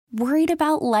Worried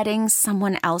about letting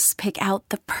someone else pick out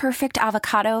the perfect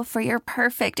avocado for your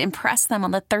perfect impress them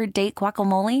on the third date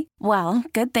guacamole? Well,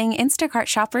 good thing Instacart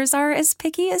shoppers are as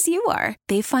picky as you are.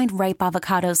 They find ripe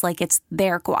avocados like it's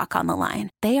their guac on the line.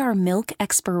 They are milk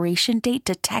expiration date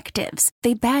detectives.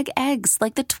 They bag eggs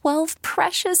like the 12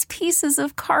 precious pieces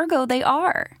of cargo they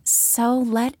are. So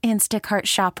let Instacart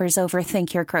shoppers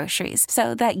overthink your groceries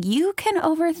so that you can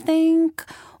overthink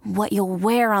what you'll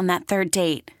wear on that third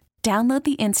date. Download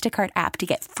the Instacart app to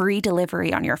get free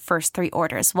delivery on your first 3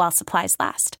 orders while supplies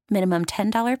last. Minimum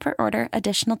 $10 per order.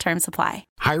 Additional terms apply.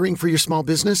 Hiring for your small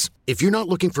business? If you're not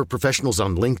looking for professionals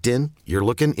on LinkedIn, you're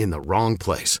looking in the wrong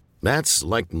place. That's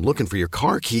like looking for your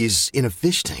car keys in a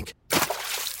fish tank.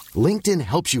 LinkedIn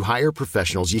helps you hire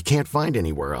professionals you can't find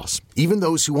anywhere else, even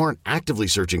those who aren't actively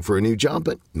searching for a new job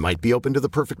but might be open to the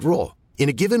perfect role. In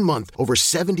a given month, over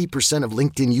 70% of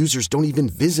LinkedIn users don't even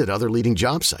visit other leading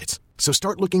job sites. So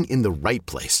start looking in the right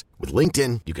place. With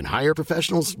LinkedIn, you can hire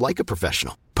professionals like a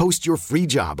professional. Post your free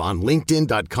job on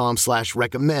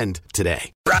linkedin.com/recommend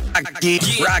today.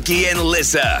 Rocky and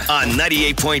Lissa on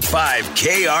 98.5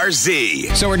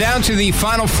 KRZ. So we're down to the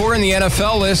final 4 in the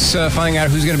NFL list, finding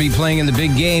out who's going to be playing in the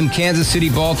big game. Kansas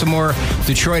City, Baltimore,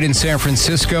 Detroit, and San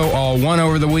Francisco all won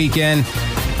over the weekend.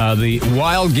 The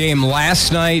wild game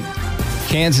last night,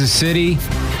 Kansas City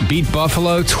beat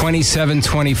Buffalo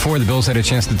 27-24. The Bills had a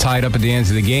chance to tie it up at the end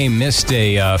of the game, missed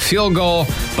a field goal.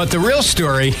 But the real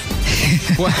story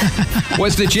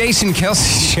was the Jason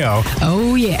Kelce show.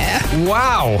 Oh, yeah.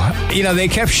 Wow. You know, they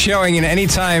kept showing, and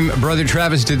anytime Brother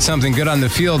Travis did something good on the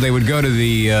field, they would go to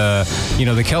the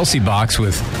Kelce box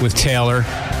with Taylor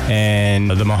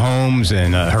and the Mahomes,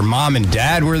 and her mom and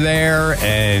dad were there,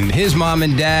 and his mom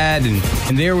and dad,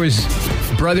 and there was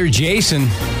Brother Jason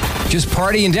just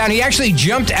partying down. He actually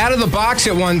jumped out of the box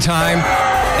at one time,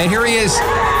 and here he is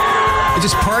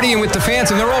just partying with the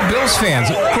fans, and they're all Bills fans.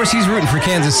 Of course, he's rooting for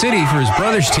Kansas City for his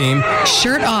brother's team.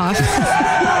 Shirt off.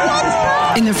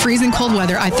 In the freezing cold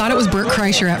weather. I thought it was Bert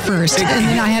Kreischer at first, and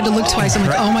then I had to look twice. I'm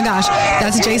like, oh my gosh,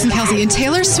 that's Jason Kelce. And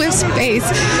Taylor Swift's face,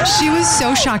 she was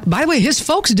so shocked. By the way, his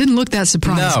folks didn't look that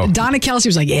surprised. No. Donna Kelce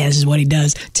was like, yeah, this is what he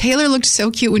does. Taylor looked so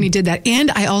cute when he did that.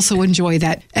 And I also enjoy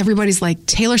that everybody's like,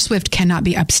 Taylor Swift cannot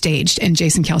be upstaged. And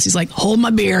Jason Kelce's like, hold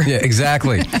my beer. Yeah,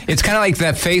 exactly. It's kind of like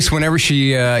that face whenever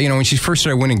she, when she first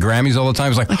started winning Grammys all the time. It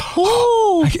was like oh.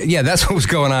 Yeah, that's what was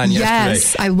going on yesterday.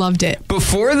 Yes, I loved it.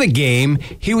 Before the game,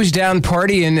 he was down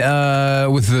partying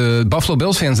with the Buffalo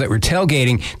Bills fans that were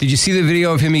tailgating. Did you see the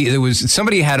video of him?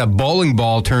 Somebody had a bowling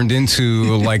ball turned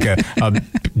into like a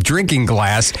drinking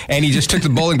glass, and he just took the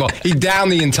bowling ball. He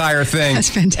downed the entire thing. That's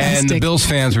fantastic. And the Bills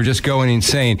fans were just going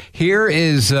insane. Here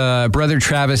is Brother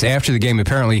Travis after the game.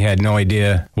 Apparently he had no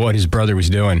idea what his brother was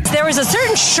doing. There was a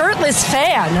certain shirtless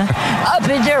fan up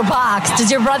in their box.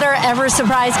 Does your brother ever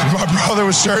surprise you? My brother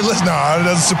was shirtless? No, it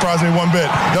doesn't surprise me one bit.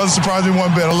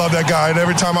 I love that guy. And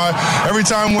every time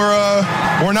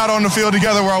we're not on the field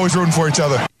together, we're always rooting for each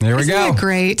other. There we go. Isn't that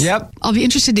great? Yep. I'll be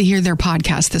interested to hear their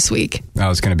podcast this week. Oh,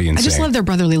 it's going to be insane. I just love their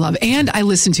brotherly love. And I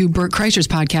listened to Bert Kreischer's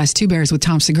podcast, Two Bears with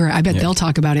Tom Segura. I bet they'll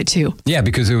talk about it too. Yeah,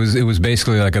 because it was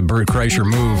basically like a Bert Kreischer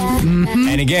move. Mm-hmm.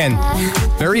 And again,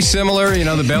 very similar,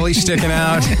 the belly sticking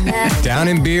out, down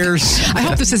in beers. I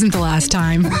hope this isn't the last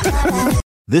time.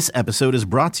 This episode is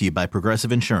brought to you by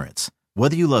Progressive Insurance.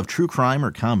 Whether you love true crime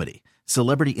or comedy,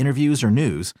 celebrity interviews or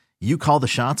news, you call the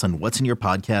shots on what's in your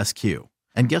podcast queue.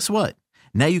 And guess what?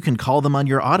 Now you can call them on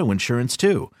your auto insurance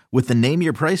too with the Name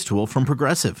Your Price tool from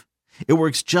Progressive. It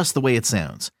works just the way it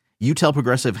sounds. You tell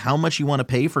Progressive how much you want to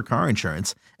pay for car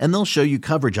insurance, and they'll show you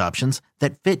coverage options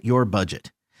that fit your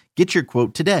budget. Get your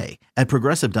quote today at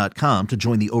Progressive.com to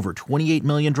join the over 28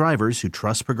 million drivers who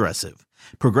trust Progressive.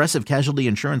 Progressive Casualty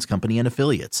Insurance Company and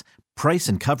Affiliates. Price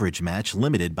and coverage match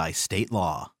limited by state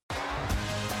law.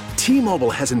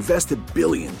 T-Mobile has invested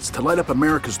billions to light up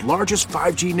America's largest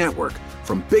 5G network,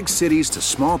 from big cities to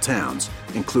small towns,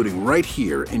 including right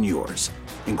here in yours.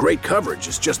 And great coverage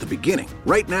is just the beginning.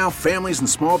 Right now, families and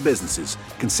small businesses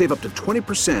can save up to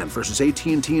 20% versus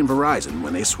AT&T and Verizon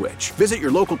when they switch. Visit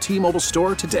your local T-Mobile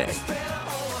store today.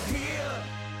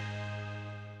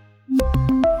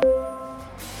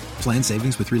 Plan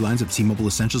savings with 3 lines of T-Mobile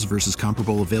Essentials versus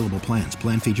comparable available plans.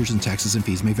 Plan features and taxes and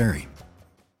fees may vary.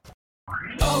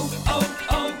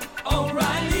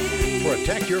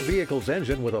 Protect your vehicle's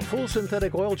engine with a full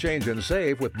synthetic oil change and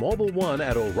save with Mobil 1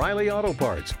 at O'Reilly Auto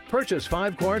Parts. Purchase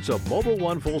 5 quarts of Mobil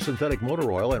 1 full synthetic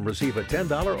motor oil and receive a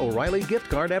 $10 O'Reilly gift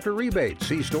card after rebate.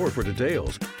 See store for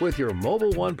details. With your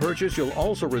Mobil 1 purchase, you'll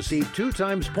also receive 2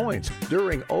 times points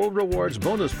during O Rewards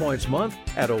Bonus Points Month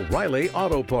at O'Reilly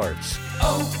Auto Parts.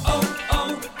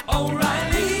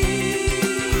 O'Reilly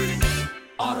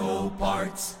Auto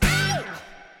Parts.